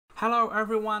Hello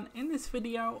everyone, in this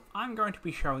video I'm going to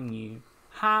be showing you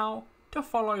how to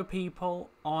follow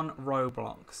people on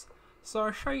Roblox. So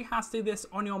I'll show you how to do this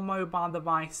on your mobile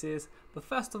devices, but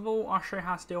first of all I'll show you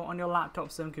how to do it on your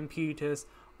laptops and computers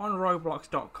on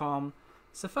roblox.com.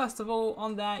 So first of all,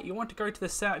 on there you want to go to the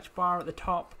search bar at the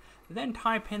top, then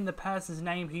type in the person's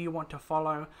name who you want to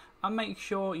follow, and make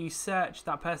sure you search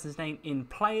that person's name in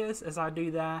players as I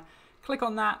do there. Click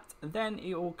on that, then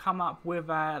it will come up with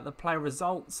the player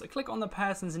results. Click on the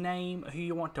person's name who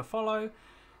you want to follow,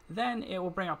 then it will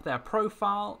bring up their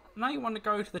profile. Now you want to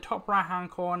go to the top right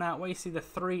hand corner where you see the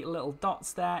three little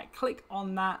dots there. Click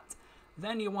on that,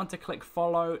 then you want to click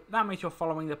follow. That means you're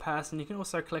following the person. You can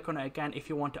also click on it again if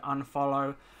you want to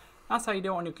unfollow. That's how you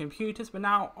do it on your computers. But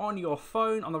now on your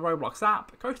phone, on the Roblox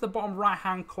app, go to the bottom right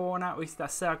hand corner where you see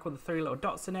that circle with the three little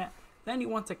dots in it. Then you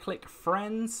want to click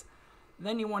friends.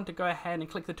 Then you want to go ahead and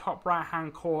click the top right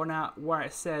hand corner where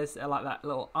it says like that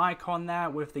little icon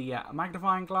there with the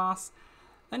magnifying glass.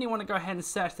 Then you want to go ahead and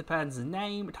search the person's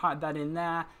name, type that in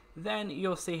there. Then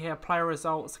you'll see here player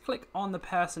results. Click on the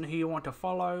person who you want to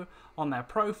follow on their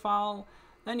profile.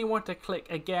 Then you want to click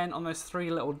again on those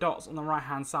three little dots on the right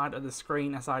hand side of the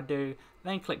screen as I do.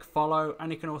 Then click follow,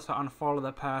 and you can also unfollow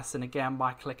the person again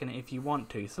by clicking it if you want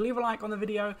to. So leave a like on the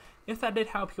video if that did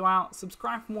help you out.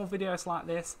 Subscribe for more videos like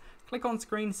this. Click on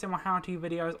screen to see more how-to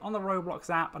videos on the Roblox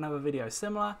app and other videos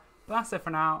similar. But that's it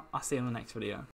for now. I'll see you in the next video.